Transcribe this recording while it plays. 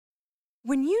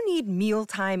When you need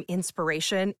mealtime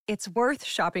inspiration, it's worth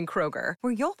shopping Kroger,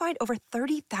 where you'll find over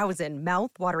 30,000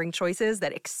 mouth-watering choices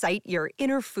that excite your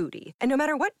inner foodie. And no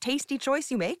matter what tasty choice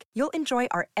you make, you'll enjoy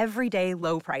our everyday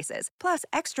low prices, plus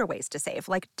extra ways to save,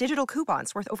 like digital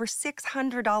coupons worth over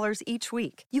 $600 each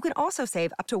week. You can also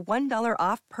save up to $1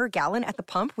 off per gallon at the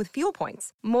pump with fuel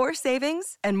points. More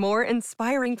savings and more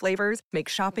inspiring flavors make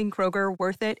shopping Kroger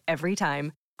worth it every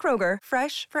time. Kroger,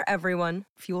 fresh for everyone.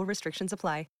 Fuel restrictions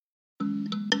apply.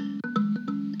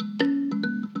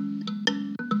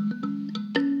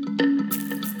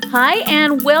 Hi,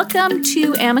 and welcome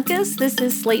to Amicus. This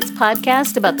is Slate's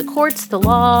podcast about the courts, the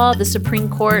law, the Supreme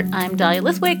Court. I'm Dahlia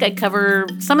Lithwick. I cover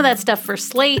some of that stuff for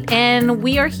Slate, and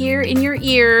we are here in your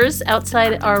ears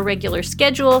outside our regular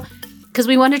schedule because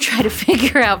we want to try to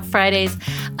figure out Friday's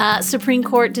Supreme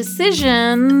Court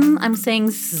decision. I'm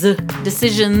saying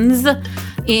decisions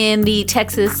in the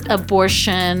Texas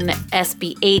abortion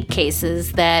SB 8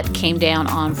 cases that came down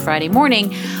on Friday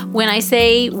morning. When I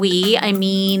say we, I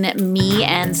mean me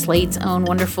and Slate's own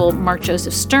wonderful Mark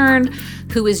Joseph Stern,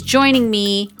 who is joining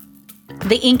me.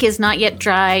 The ink is not yet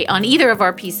dry on either of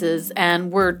our pieces,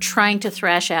 and we're trying to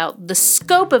thrash out the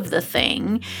scope of the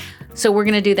thing. So we're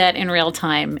going to do that in real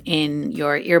time in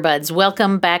your earbuds.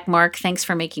 Welcome back, Mark. Thanks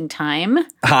for making time.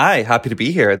 Hi, happy to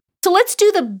be here. So let's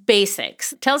do the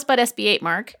basics. Tell us about SB 8,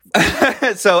 Mark.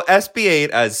 So SB 8,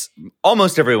 as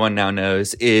almost everyone now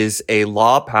knows, is a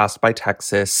law passed by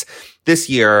Texas this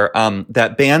year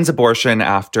that bans abortion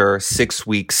after 6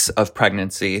 weeks of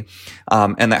pregnancy,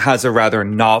 and that has a rather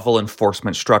novel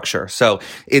enforcement structure. So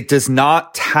it does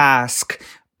not task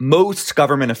most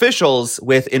government officials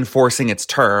with enforcing its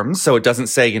terms. So it doesn't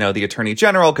say, the attorney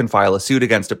general can file a suit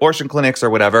against abortion clinics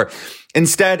or whatever.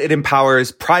 Instead, it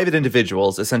empowers private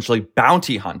individuals, essentially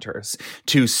bounty hunters,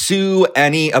 to sue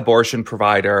any abortion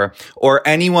provider or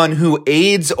anyone who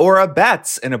aids or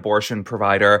abets an abortion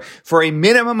provider for a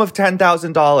minimum of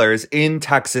 $10,000 in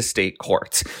Texas state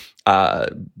courts.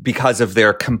 Because of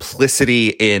their complicity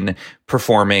in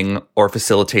performing or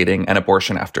facilitating an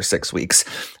abortion after 6 weeks.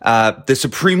 The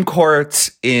Supreme Court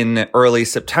in early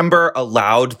September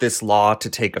allowed this law to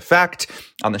take effect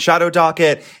on the shadow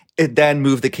docket. It then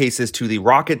moved the cases to the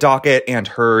rocket docket and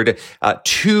heard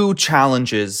two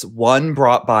challenges, one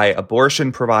brought by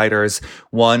abortion providers,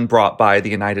 one brought by the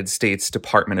United States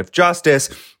Department of Justice,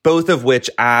 both of which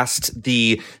asked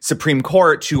the Supreme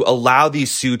Court to allow these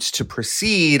suits to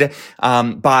proceed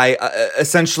by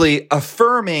essentially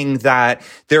affirming that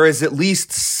there is at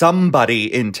least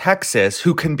somebody in Texas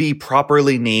who can be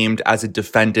properly named as a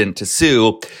defendant to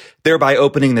sue, thereby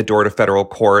opening the door to federal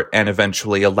court and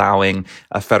eventually allowing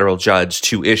a federal judge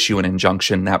to issue an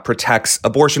injunction that protects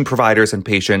abortion providers and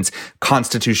patients'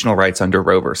 constitutional rights under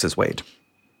Roe versus Wade.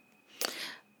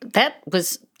 That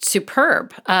was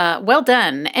superb. Well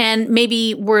done. And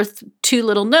maybe worth two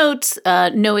little notes,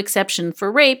 no exception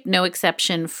for rape, no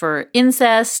exception for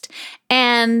incest.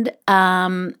 And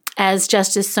as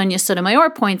Justice Sonia Sotomayor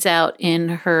points out in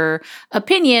her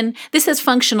opinion, this has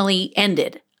functionally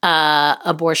ended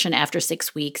abortion after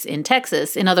 6 weeks in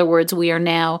Texas. In other words, we are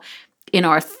now in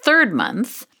our third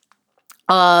month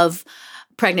of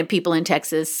pregnant people in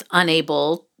Texas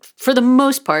unable, for the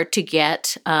most part, to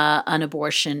get an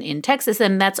abortion in Texas.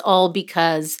 And that's all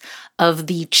because of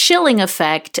the chilling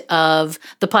effect of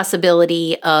the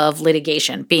possibility of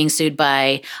litigation, being sued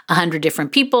by 100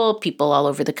 different people all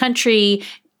over the country.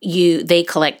 They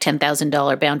collect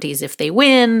 $10,000 bounties if they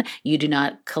win. You do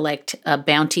not collect a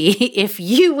bounty if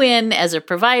you win as a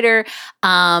provider,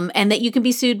 and that you can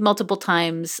be sued multiple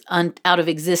times out of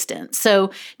existence. So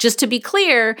just to be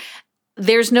clear,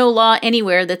 there's no law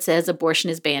anywhere that says abortion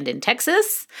is banned in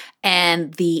Texas.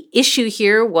 And the issue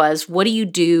here was, what do you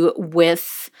do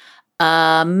with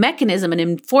a mechanism, an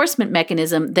enforcement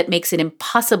mechanism that makes it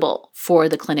impossible for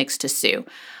the clinics to sue?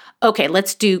 Okay,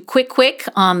 let's do quick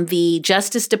on the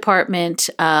Justice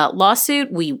Department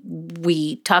lawsuit.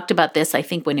 We talked about this, I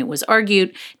think, when it was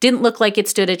argued. Didn't look like it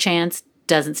stood a chance.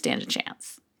 Doesn't stand a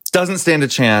chance. Doesn't stand a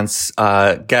chance,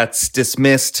 gets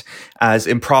dismissed as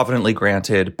improvidently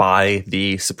granted by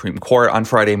the Supreme Court on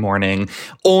Friday morning.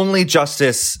 Only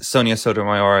Justice Sonia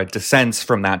Sotomayor dissents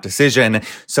from that decision.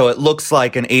 So it looks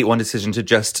like an 8-1 decision to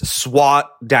just swat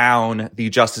down the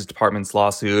Justice Department's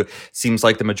lawsuit. Seems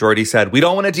like the majority said, we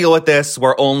don't want to deal with this.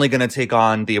 We're only going to take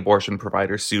on the abortion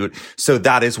provider suit. So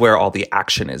that is where all the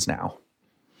action is now.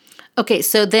 Okay,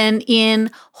 so then in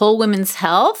Whole Women's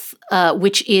Health,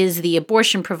 which is the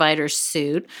abortion provider's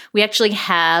suit, we actually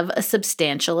have a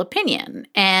substantial opinion.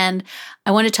 And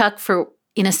I want to talk for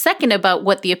in a second about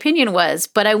what the opinion was,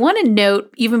 but I want to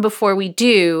note, even before we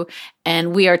do,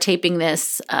 and we are taping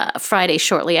this Friday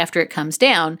shortly after it comes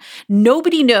down,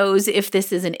 nobody knows if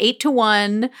this is an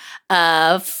 8-1,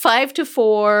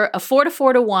 5-4, a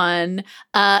 4-4-1.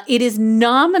 It is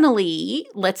nominally,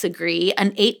 let's agree,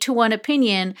 an 8-1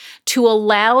 opinion to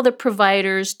allow the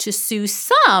providers to sue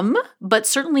some, but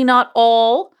certainly not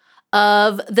all,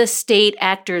 of the state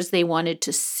actors they wanted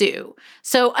to sue.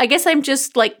 So I guess I'm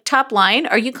just like top line.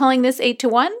 Are you calling this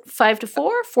 8-1, 5-4,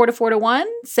 4-4-1,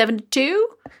 7-2?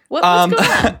 What's going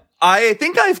on? I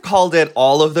think I've called it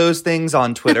all of those things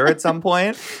on Twitter at some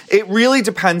point. It really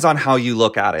depends on how you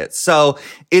look at it. So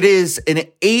it is an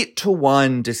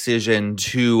 8-1 decision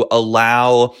to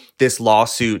allow this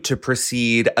lawsuit to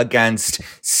proceed against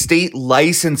state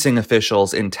licensing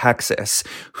officials in Texas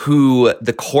who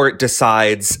the court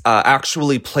decides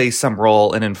actually play some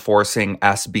role in enforcing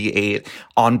SB 8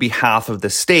 on behalf of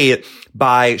the state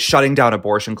by shutting down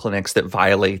abortion clinics that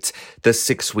violate the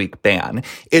 6-week ban.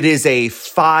 It is a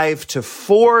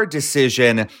 5-4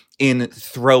 decision in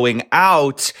throwing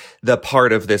out the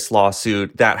part of this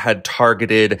lawsuit that had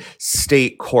targeted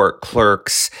state court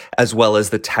clerks as well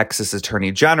as the Texas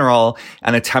Attorney General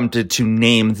and attempted to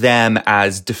name them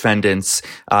as defendants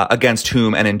against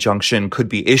whom an injunction could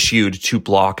be issued to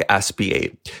block SB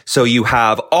 8. So you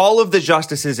have all of the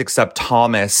justices except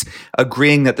Thomas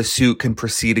agreeing that the suit can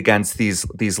proceed against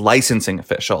these licensing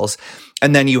officials.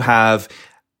 And then you have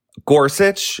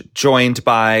Gorsuch joined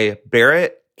by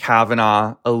Barrett,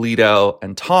 Kavanaugh, Alito,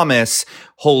 and Thomas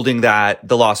holding that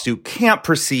the lawsuit can't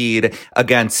proceed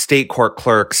against state court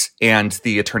clerks and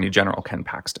the Attorney General, Ken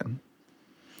Paxton.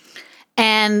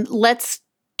 And let's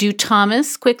do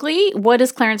Thomas quickly. What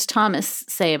does Clarence Thomas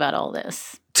say about all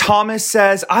this? Thomas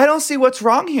says, I don't see what's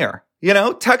wrong here. You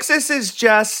know, Texas is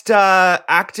just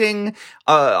acting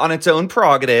on its own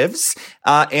prerogatives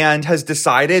and has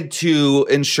decided to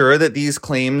ensure that these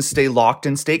claims stay locked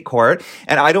in state court.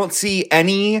 And I don't see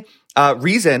any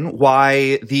reason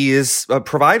why these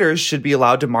providers should be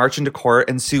allowed to march into court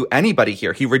and sue anybody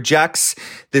here. He rejects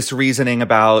this reasoning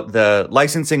about the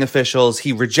licensing officials.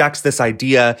 He rejects this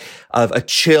idea of a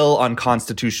chill on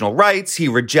constitutional rights. He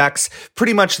rejects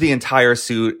pretty much the entire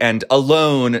suit and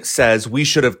alone says we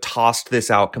should have tossed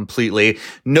this out completely.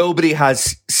 Nobody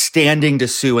has standing to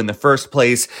sue in the first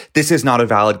place. This is not a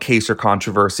valid case or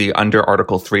controversy under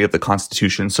Article 3 of the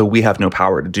Constitution, so we have no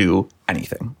power to do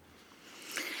anything.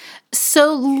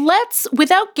 So let's,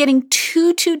 without getting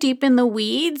too deep in the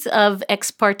weeds of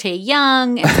Ex parte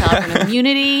Young and sovereign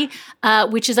immunity,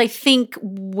 which is, I think,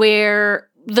 where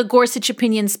the Gorsuch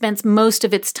opinion spends most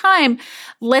of its time,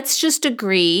 let's just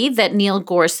agree that Neil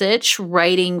Gorsuch,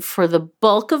 writing for the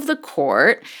bulk of the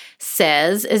court,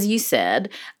 says, as you said,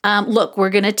 look, we're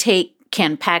going to take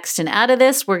Ken Paxton out of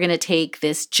this. We're going to take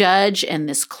this judge and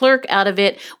this clerk out of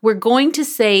it. We're going to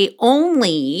say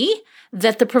only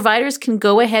that the providers can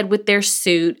go ahead with their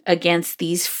suit against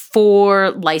these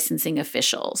 4 licensing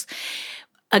officials.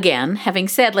 Again, having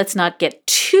said, let's not get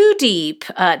too deep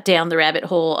down the rabbit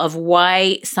hole of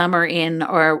why some are in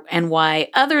and why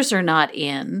others are not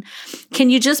in. Can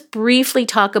you just briefly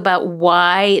talk about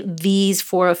why these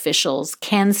 4 officials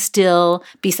can still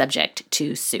be subject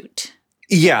to suit?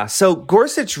 Yeah, so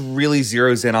Gorsuch really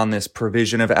zeroes in on this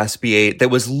provision of SB 8 that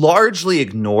was largely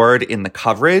ignored in the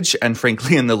coverage and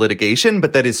frankly in the litigation,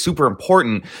 but that is super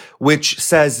important, which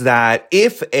says that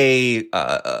if a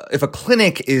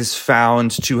clinic is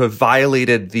found to have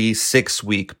violated the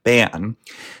 6-week ban,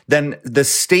 then the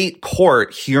state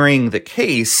court hearing the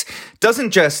case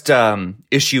doesn't just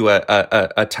issue a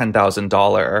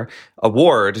 $10,000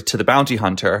 award to the bounty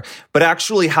hunter, but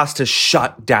actually has to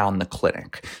shut down the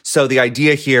clinic. So the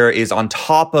idea here is on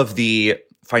top of the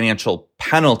financial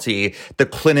penalty, the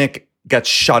clinic gets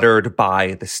shuttered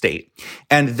by the state.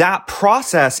 And that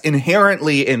process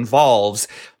inherently involves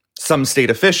some state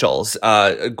officials.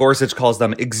 Gorsuch calls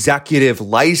them executive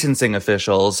licensing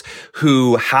officials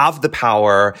who have the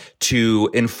power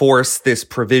to enforce this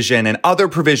provision and other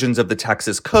provisions of the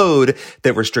Texas Code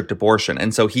that restrict abortion.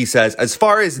 And so he says, as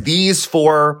far as these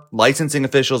 4 licensing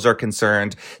officials are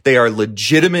concerned, they are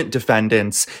legitimate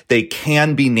defendants. They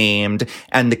can be named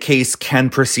and the case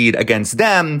can proceed against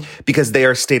them because they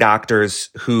are state actors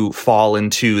who fall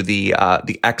into the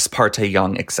Ex parte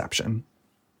Young exception.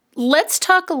 Let's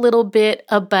talk a little bit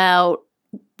about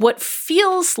what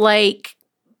feels like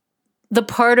the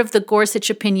part of the Gorsuch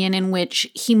opinion in which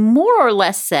he more or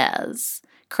less says,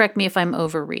 correct me if I'm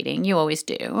overreading, you always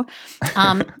do,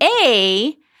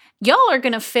 A, y'all are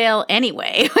going to fail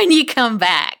anyway when you come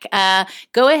back.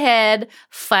 Go ahead,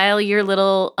 file your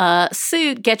little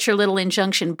suit, get your little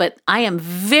injunction. But I am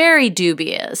very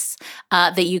dubious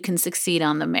that you can succeed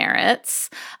on the merits.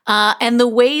 And the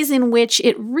ways in which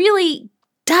it really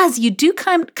does, you do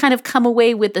kind of come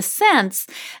away with the sense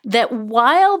that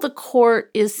while the court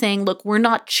is saying, look, we're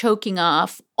not choking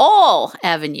off all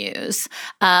avenues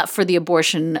for the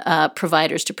abortion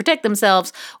providers to protect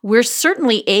themselves, we're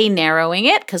certainly A, narrowing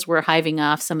it because we're hiving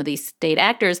off some of these state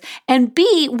actors, and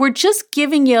B, we're just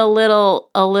giving you a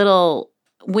little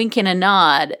wink and a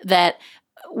nod that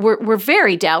we're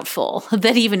very doubtful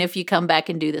that even if you come back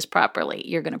and do this properly,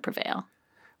 you're going to prevail.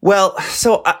 Well,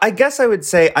 so I guess I would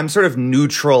say I'm sort of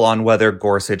neutral on whether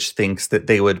Gorsuch thinks that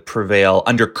they would prevail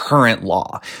under current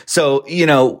law. So,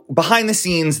 behind the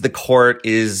scenes, the court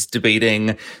is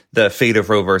debating the fate of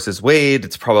Roe versus Wade.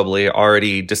 It's probably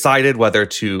already decided whether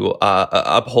to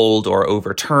uphold or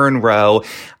overturn Roe.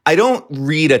 I don't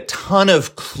read a ton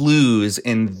of clues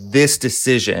in this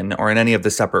decision or in any of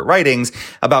the separate writings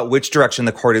about which direction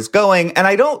the court is going. And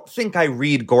I don't think I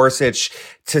read Gorsuch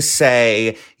to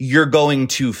say you're going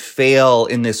to fail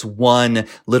in this one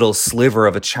little sliver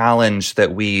of a challenge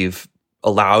that we've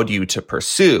allowed you to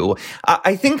pursue.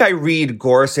 I think I read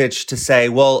Gorsuch to say,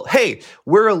 well, hey,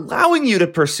 we're allowing you to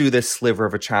pursue this sliver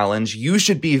of a challenge. You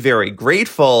should be very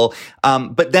grateful.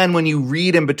 But then when you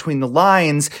read in between the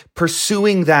lines,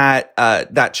 pursuing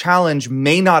that challenge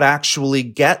may not actually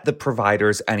get the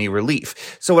providers any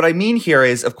relief. So what I mean here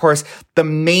is, of course, the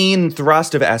main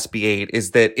thrust of SB 8 is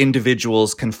that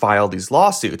individuals can file these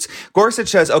lawsuits. Gorsuch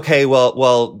says, okay,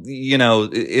 well,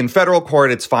 in federal court,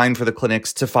 it's fine for the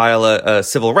clinics to file a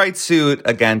civil rights suit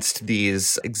against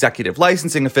these executive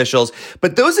licensing officials.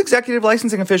 But those executive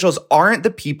licensing officials aren't the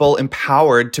people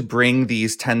empowered to bring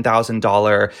these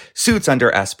 $10,000 suits under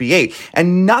SB 8.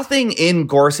 And nothing in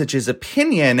Gorsuch's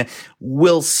opinion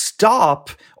will stop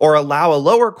or allow a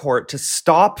lower court to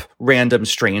stop random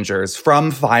strangers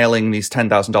from filing these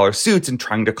 $10,000 suits and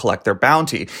trying to collect their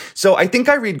bounty. So I think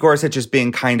I read Gorsuch as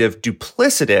being kind of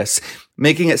duplicitous,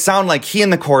 making it sound like he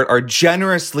and the court are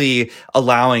generously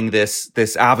allowing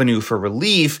this avenue for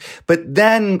relief, but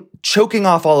then choking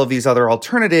off all of these other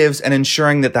alternatives and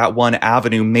ensuring that one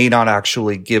avenue may not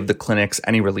actually give the clinics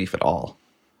any relief at all.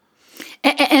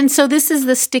 And so this is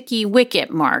the sticky wicket,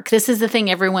 Mark. This is the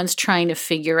thing everyone's trying to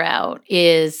figure out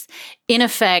is, in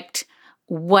effect,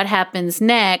 what happens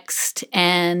next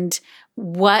and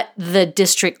what the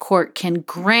district court can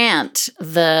grant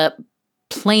the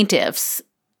plaintiffs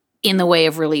in the way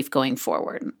of relief going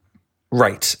forward.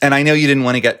 Right. And I know you didn't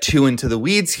want to get too into the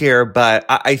weeds here, but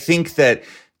I think that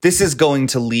this is going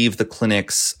to leave the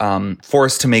clinics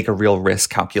forced to make a real risk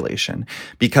calculation,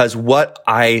 because what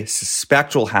I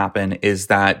suspect will happen is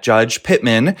that Judge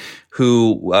Pittman,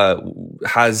 who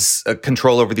has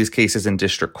control over these cases in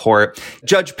district court,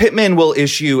 Judge Pittman will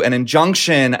issue an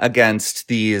injunction against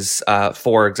these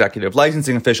 4 executive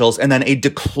licensing officials and then a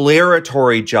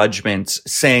declaratory judgment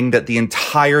saying that the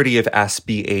entirety of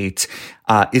SB 8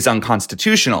 is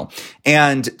unconstitutional.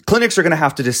 And clinics are going to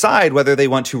have to decide whether they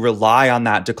want to rely on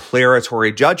that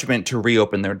declaratory judgment to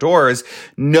reopen their doors,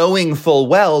 knowing full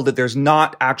well that there's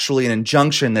not actually an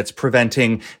injunction that's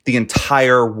preventing the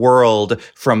entire world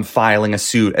from filing a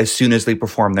suit as soon as they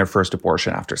perform their first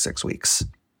abortion after 6 weeks.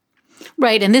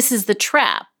 Right. And this is the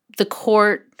trap. The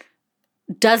court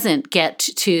doesn't get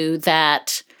to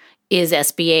that is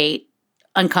SB 8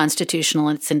 unconstitutional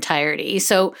in its entirety.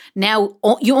 So now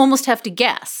you almost have to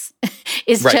guess.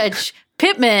 Is right. Judge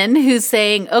Pittman, who's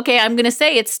saying, okay, I'm going to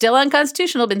say it's still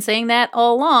unconstitutional, been saying that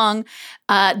all along.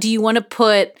 Do you want to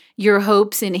put your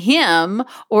hopes in him,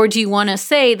 or do you want to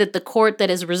say that the court that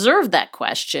has reserved that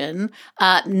question,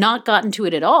 not gotten to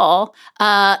it at all,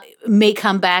 may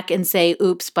come back and say,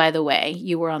 oops, by the way,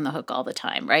 you were on the hook all the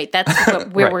time, right? That's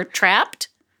where right. We're trapped.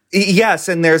 Yes,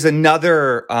 and there's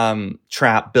another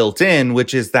trap built in,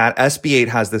 which is that SB 8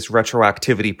 has this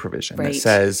retroactivity provision right. that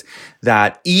says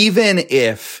that even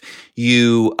if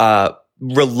you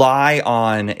rely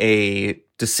on a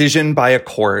decision by a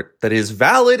court that is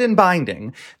valid and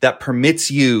binding, that permits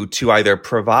you to either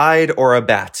provide or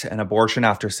abet an abortion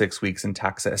after 6 weeks in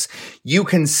Texas, you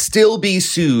can still be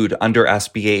sued under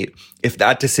SB 8 if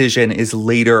that decision is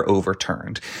later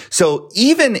overturned. So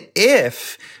even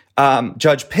if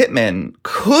Judge Pittman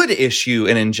could issue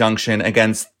an injunction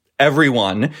against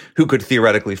everyone who could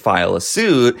theoretically file a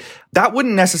suit, that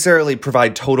wouldn't necessarily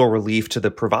provide total relief to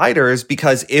the providers,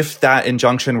 because if that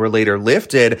injunction were later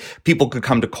lifted, people could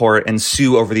come to court and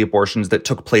sue over the abortions that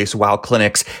took place while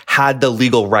clinics had the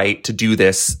legal right to do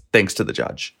this, thanks to the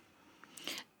judge.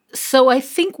 So I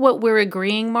think what we're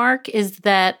agreeing, Mark, is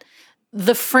that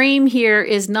the frame here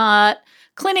is not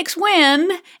clinics win,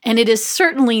 and it is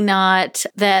certainly not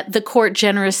that the court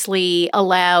generously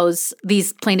allows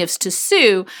these plaintiffs to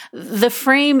sue. The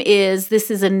frame is this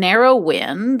is a narrow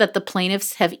win that the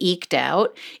plaintiffs have eked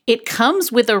out. It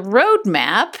comes with a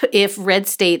roadmap, if red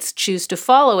states choose to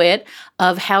follow it,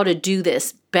 of how to do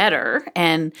this better.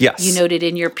 And yes. You noted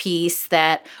in your piece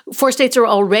that 4 states are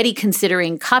already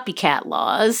considering copycat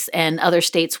laws and other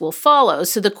states will follow.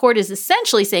 So the court is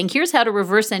essentially saying, here's how to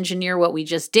reverse engineer what we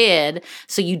just did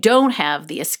so you don't have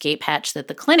the escape hatch that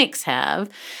the clinics have.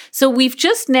 So we've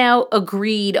just now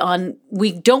agreed on,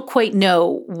 we don't quite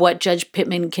know what Judge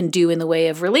Pittman can do in the way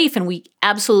of relief, and we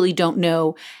absolutely don't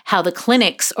know how the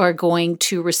clinics are going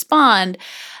to respond.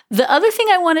 The other thing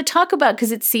I want to talk about,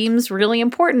 because it seems really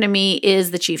important to me,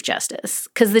 is the Chief Justice.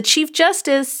 Because the Chief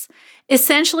Justice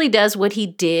essentially does what he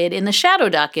did in the shadow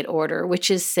docket order,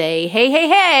 which is say,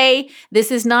 hey,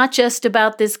 this is not just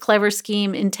about this clever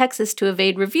scheme in Texas to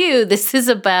evade review. This is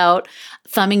about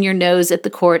thumbing your nose at the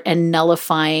court and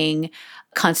nullifying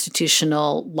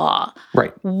constitutional law.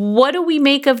 Right. What do we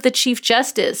make of the Chief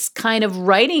Justice kind of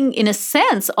writing, in a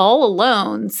sense, all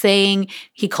alone, saying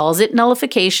he calls it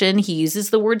nullification, he uses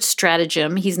the word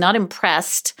stratagem, he's not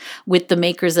impressed with the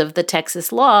makers of the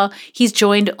Texas law, he's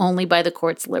joined only by the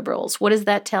court's liberals. What does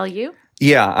that tell you?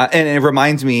 Yeah, and it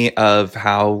reminds me of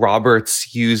how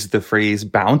Roberts used the phrase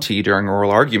bounty during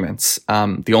oral arguments.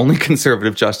 The only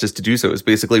conservative justice to do so is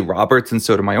basically Roberts and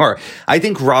Sotomayor. I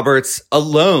think Roberts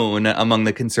alone among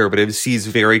the conservatives sees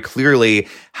very clearly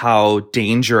how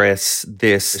dangerous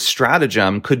this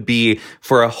stratagem could be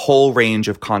for a whole range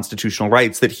of constitutional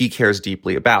rights that he cares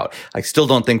deeply about. I still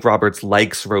don't think Roberts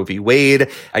likes Roe v. Wade.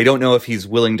 I don't know if he's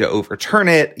willing to overturn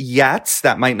it yet.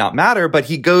 That might not matter, but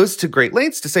he goes to great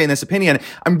lengths to say in this opinion,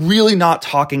 I'm really not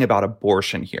talking about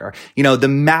abortion here. You know, the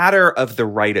matter of the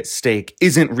right at stake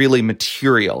isn't really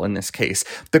material in this case.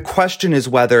 The question is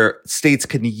whether states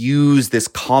can use this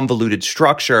convoluted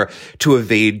structure to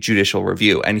evade judicial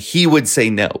review. And he would say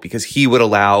no, because he would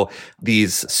allow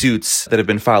these suits that have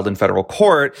been filed in federal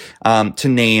court to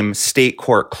name state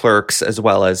court clerks as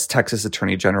well as Texas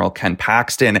Attorney General Ken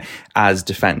Paxton as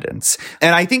defendants.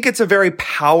 And I think it's a very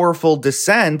powerful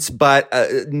dissent, but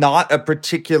not a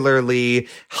particularly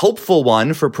helpful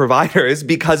one for providers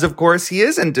because, of course, he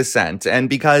is in dissent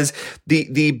and because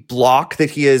the block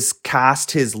that he has cast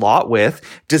his lot with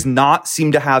does not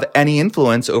seem to have any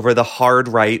influence over the hard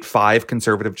right 5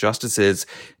 conservative justices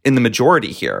in the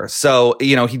majority here. So,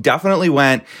 you know, he definitely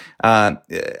went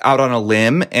out on a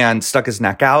limb and stuck his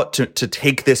neck out to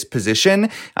take this position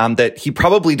that he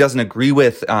probably doesn't agree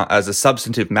with as a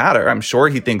substantive matter. I'm sure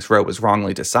he thinks Roe was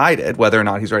wrongly decided, whether or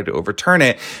not he's ready to overturn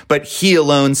it. But he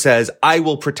alone says, I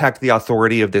will protect the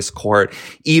authority of this court,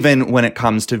 even when it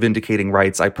comes to vindicating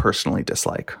rights I personally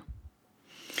dislike.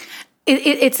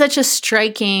 It's such a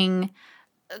striking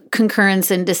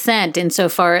concurrence and dissent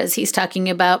insofar as he's talking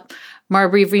about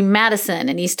Marbury v. Madison,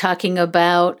 and he's talking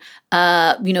about,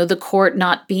 the court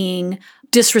not being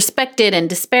disrespected and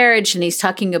disparaged, and he's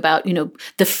talking about,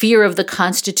 the fear of the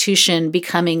Constitution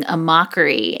becoming a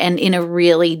mockery. And in a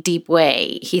really deep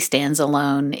way, he stands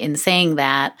alone in saying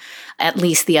that. At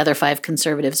least the other 5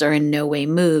 conservatives are in no way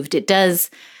moved. It does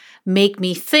make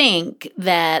me think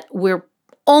that we're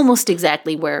almost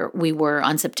exactly where we were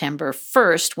on September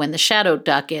 1st when the shadow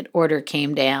docket order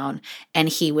came down and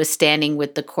he was standing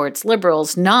with the court's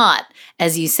liberals, not,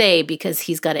 as you say, because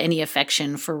he's got any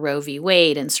affection for Roe v.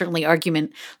 Wade. And certainly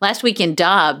argument last week in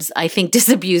Dobbs, I think,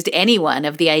 disabused anyone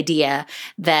of the idea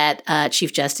that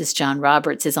Chief Justice John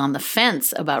Roberts is on the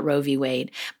fence about Roe v. Wade,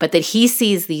 but that he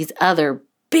sees these other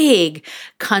big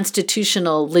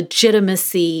constitutional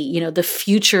legitimacy, the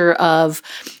future of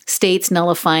states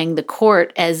nullifying the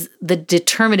court as the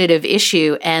determinative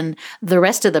issue, and the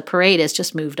rest of the parade has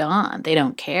just moved on. They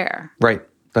don't care. Right.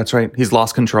 That's right. He's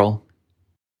lost control.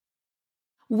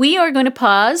 We are going to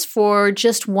pause for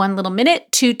just one little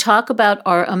minute to talk about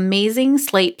our amazing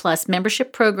Slate Plus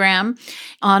membership program.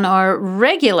 On our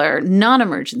regular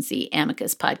non-emergency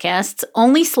Amicus podcasts,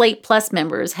 only Slate Plus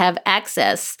members have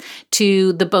access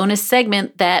to the bonus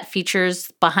segment that features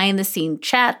behind-the-scene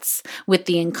chats with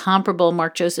the incomparable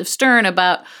Mark Joseph Stern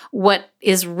about what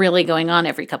is really going on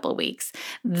every couple of weeks.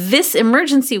 This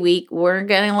emergency week, we're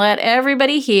going to let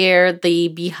everybody hear the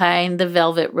behind the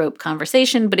velvet rope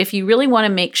conversation. But if you really want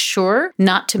to make sure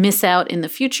not to miss out in the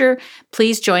future,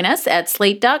 please join us at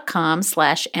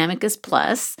slate.com/Amicus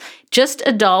Plus. Just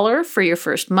 $1 for your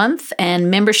first month,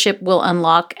 and membership will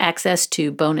unlock access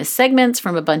to bonus segments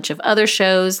from a bunch of other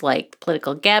shows like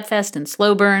Political Gabfest and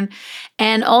Slow Burn,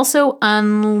 and also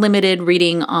unlimited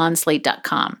reading on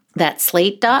Slate.com. That's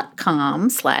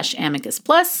slate.com/Amicus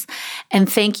Plus.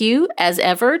 And thank you, as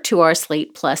ever, to our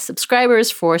Slate Plus subscribers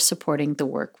for supporting the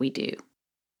work we do.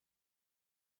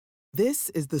 This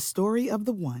is the story of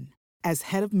the one. As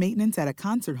head of maintenance at a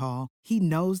concert hall, he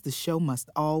knows the show must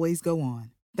always go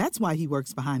on. That's why he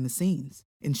works behind the scenes,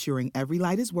 ensuring every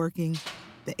light is working,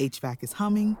 the HVAC is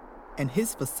humming, and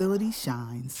his facility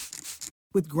shines.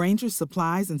 With Grainger's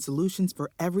supplies and solutions for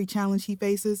every challenge he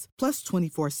faces, plus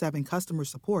 24/7 customer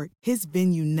support, his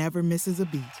venue never misses a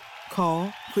beat.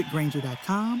 Call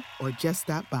quickgrainger.com or just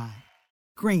stop by.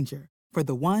 Grainger, for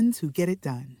the ones who get it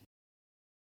done.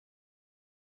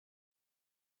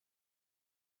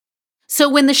 So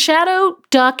when the shadow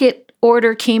docket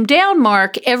order came down,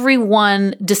 Mark,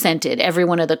 everyone dissented, every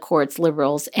one of the court's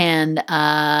liberals, and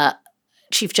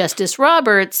Chief Justice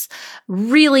Roberts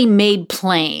really made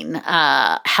plain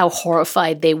how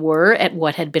horrified they were at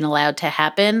what had been allowed to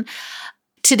happen.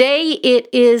 Today, it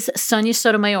is Sonia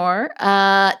Sotomayor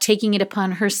taking it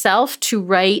upon herself to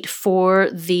write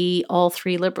for the all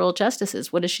three liberal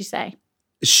justices. What does she say?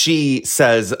 She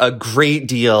says a great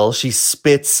deal. She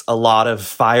spits a lot of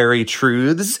fiery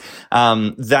truths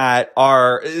that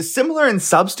are similar in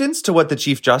substance to what the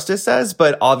Chief Justice says,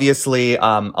 but obviously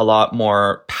a lot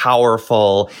more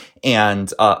powerful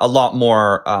and a lot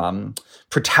more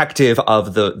protective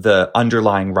of the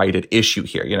underlying right at issue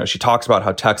here. You know, she talks about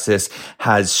how Texas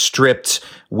has stripped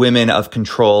women of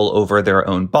control over their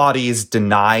own bodies,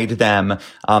 denied them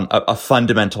a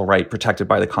fundamental right protected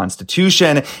by the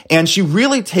Constitution. And she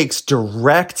really takes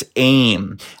direct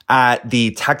aim at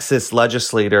the Texas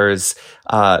legislators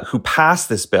who passed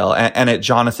this bill, and at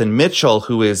Jonathan Mitchell,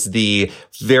 who is the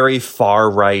very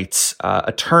far-right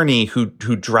attorney who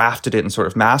drafted it and sort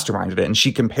of masterminded it. And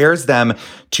she compares them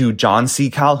to John C.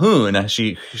 Calhoun.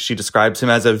 She describes him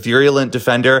as a virulent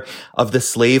defender of the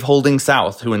slave-holding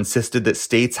South who insisted that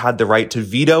states had the right to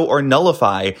veto or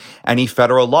nullify any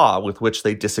federal law with which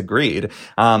they disagreed.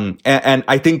 And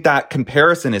I think that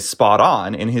comparison is spot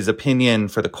on. In his opinion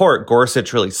for the court,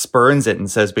 Gorsuch really spurns it and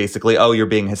says basically, oh, you're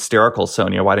being hysterical,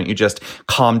 Sonia. Why don't you just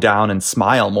calm down and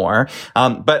smile more?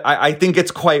 But I think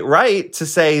it's quite right to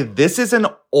say this is an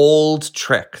old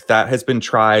trick that has been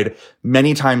tried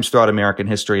many times throughout American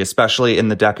history, especially in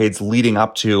the decades leading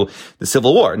up to the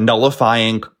Civil War,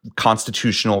 nullifying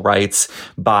constitutional rights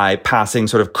by passing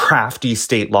sort of crafty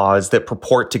state laws that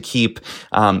purport to keep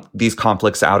these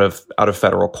conflicts out of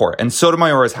federal court. And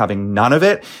Sotomayor is having none of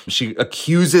it. She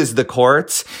accuses the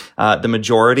courts, the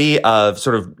majority, of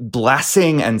sort of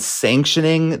blessing and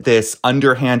sanctioning this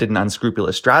underhanded and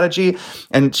unscrupulous strategy.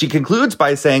 And she concludes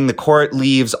by saying the court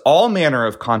leaves all manner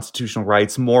of constitutional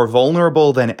rights more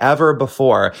vulnerable than ever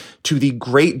before, to the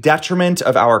great detriment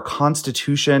of our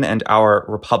Constitution and our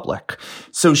republic.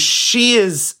 So she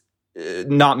is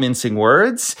not mincing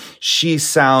words. She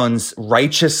sounds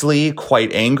righteously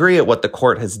quite angry at what the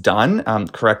court has done,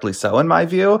 correctly so in my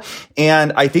view.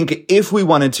 And I think if we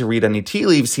wanted to read any tea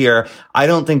leaves here, I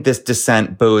don't think this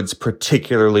dissent bodes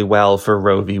particularly well for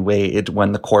Roe v. Wade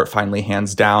when the court finally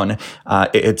hands down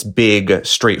its big,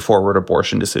 straightforward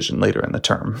abortion decision later in the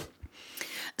term.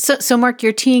 So Mark,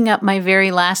 you're teeing up my very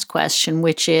last question,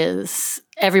 which is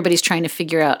everybody's trying to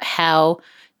figure out how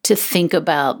to think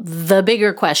about the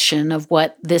bigger question of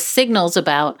what this signals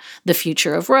about the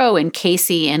future of Roe and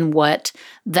Casey and what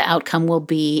the outcome will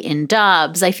be in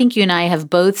Dobbs. I think you and I have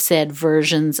both said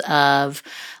versions of,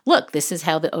 look, this is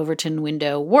how the Overton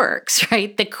window works,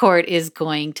 right? The court is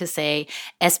going to say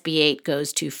SB 8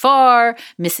 goes too far,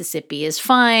 Mississippi is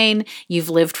fine,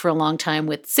 you've lived for a long time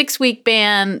with 6-week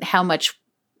ban, how much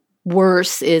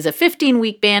worse is a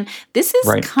 15-week ban. This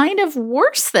is kind of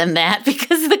worse than that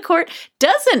because the court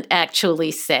doesn't actually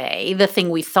say the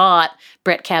thing we thought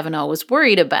Brett Kavanaugh was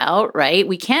worried about, right?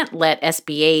 We can't let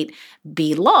SB 8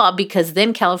 be law because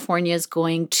then California is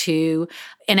going to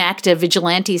enact a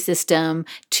vigilante system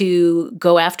to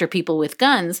go after people with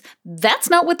guns. That's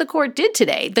not what the court did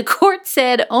today. The court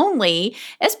said only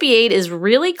SB 8 is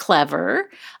really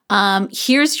clever.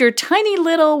 Here's your tiny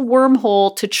little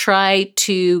wormhole to try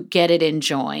to get it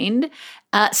enjoined.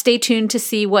 Stay tuned to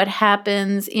see what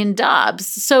happens in Dobbs.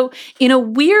 So in a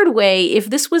weird way, if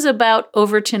this was about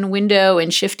Overton window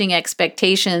and shifting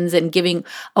expectations and giving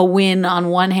a win on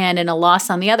one hand and a loss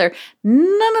on the other,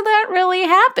 none of that really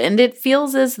happened. It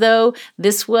feels as though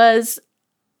this was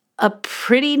a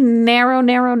pretty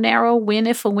narrow win,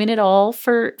 if a win at all,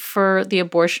 for the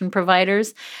abortion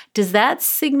providers. Does that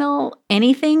signal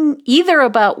anything either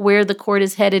about where the court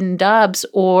is headed in Dobbs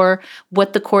or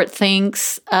what the court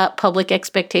thinks public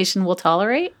expectation will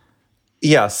tolerate?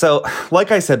 Yeah. So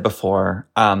like I said before,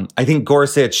 I think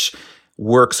Gorsuch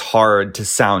works hard to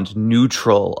sound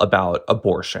neutral about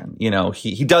abortion. You know,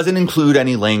 he doesn't include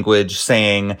any language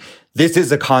saying this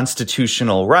is a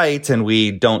constitutional right and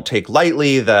we don't take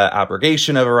lightly the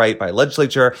abrogation of a right by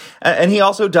legislature. And he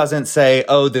also doesn't say,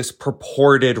 oh, this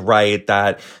purported right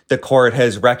that the court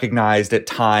has recognized at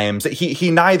times.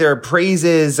 He neither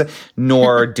praises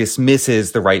nor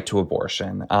dismisses the right to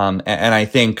abortion. And I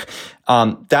think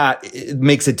that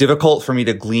makes it difficult for me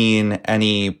to glean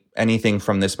anything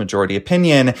from this majority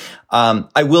opinion.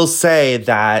 I will say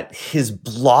that his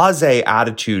blasé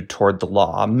attitude toward the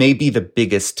law may be the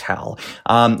biggest tell.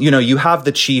 You have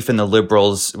the chief and the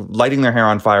liberals lighting their hair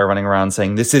on fire, running around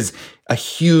saying this is a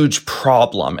huge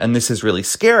problem and this is really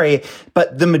scary.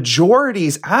 But the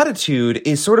majority's attitude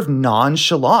is sort of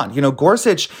nonchalant.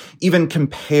 Gorsuch even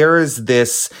compares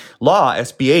this law,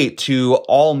 SB 8, to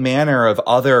all manner of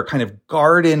other kind of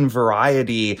garden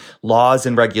variety laws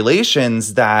and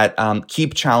regulations that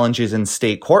keep challenges in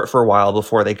state court for a while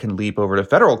before they can leap over to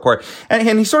federal court.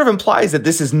 And he sort of implies that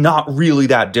this is not really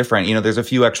that different. There's a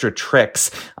few extra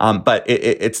tricks, but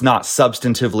it's not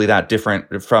substantively that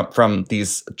different from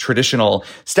these traditional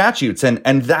statutes.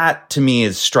 And that to me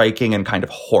is striking and kind of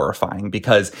horrifying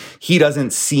because he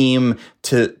doesn't seem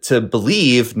to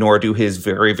believe, nor do his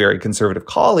very, very conservative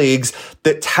colleagues,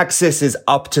 that Texas is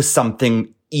up to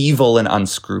something evil and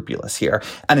unscrupulous here.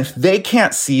 And if they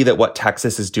can't see that what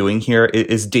Texas is doing here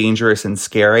is dangerous and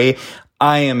scary,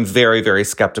 I am very, very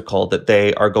skeptical that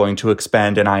they are going to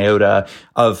expend an iota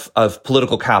of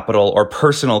political capital or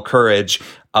personal courage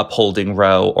upholding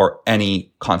Roe or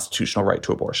any constitutional right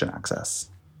to abortion access.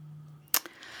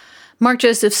 Mark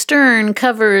Joseph Stern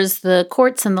covers the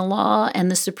courts and the law and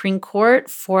the Supreme Court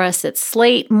for us at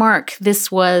Slate. Mark,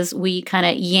 we kind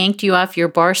of yanked you off your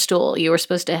bar stool. You were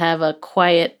supposed to have a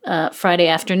quiet Friday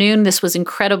afternoon. This was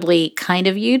incredibly kind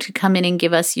of you to come in and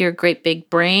give us your great big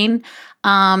brain.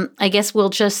 I guess we'll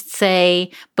just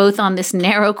say both on this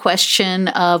narrow question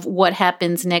of what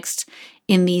happens next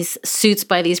in these suits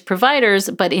by these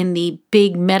providers, but in the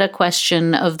big meta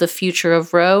question of the future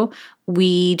of Roe,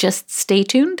 we just stay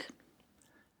tuned?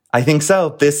 I think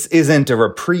so. This isn't a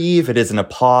reprieve. It isn't a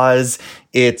pause.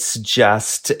 It's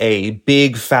just a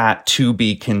big fat to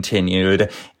be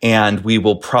continued. And we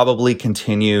will probably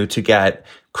continue to get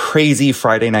crazy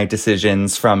Friday night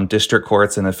decisions from district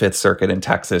courts in the Fifth Circuit in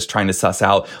Texas trying to suss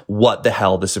out what the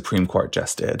hell the Supreme Court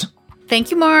just did. Thank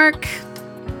you, Mark.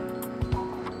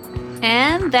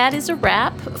 And that is a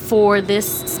wrap for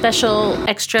this special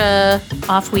extra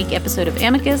off-week episode of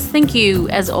Amicus. Thank you,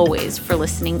 as always, for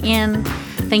listening in.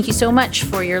 Thank you so much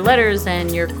for your letters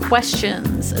and your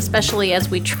questions, especially as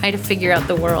we try to figure out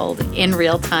the world in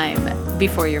real time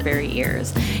before your very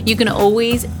ears. You can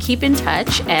always keep in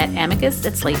touch at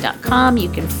amicus@slate.com. You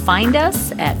can find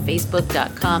us at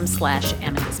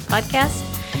facebook.com/amicus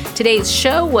podcast. Today's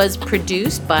show was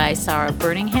produced by Sarah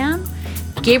Birmingham.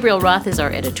 Gabriel Roth is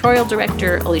our editorial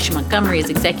director, Alicia Montgomery is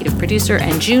executive producer,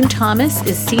 and June Thomas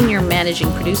is senior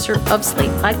managing producer of Slate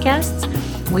Podcasts.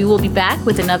 We will be back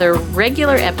with another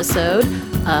regular episode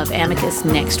of Amicus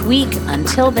next week.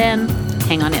 Until then,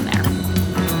 hang on in there.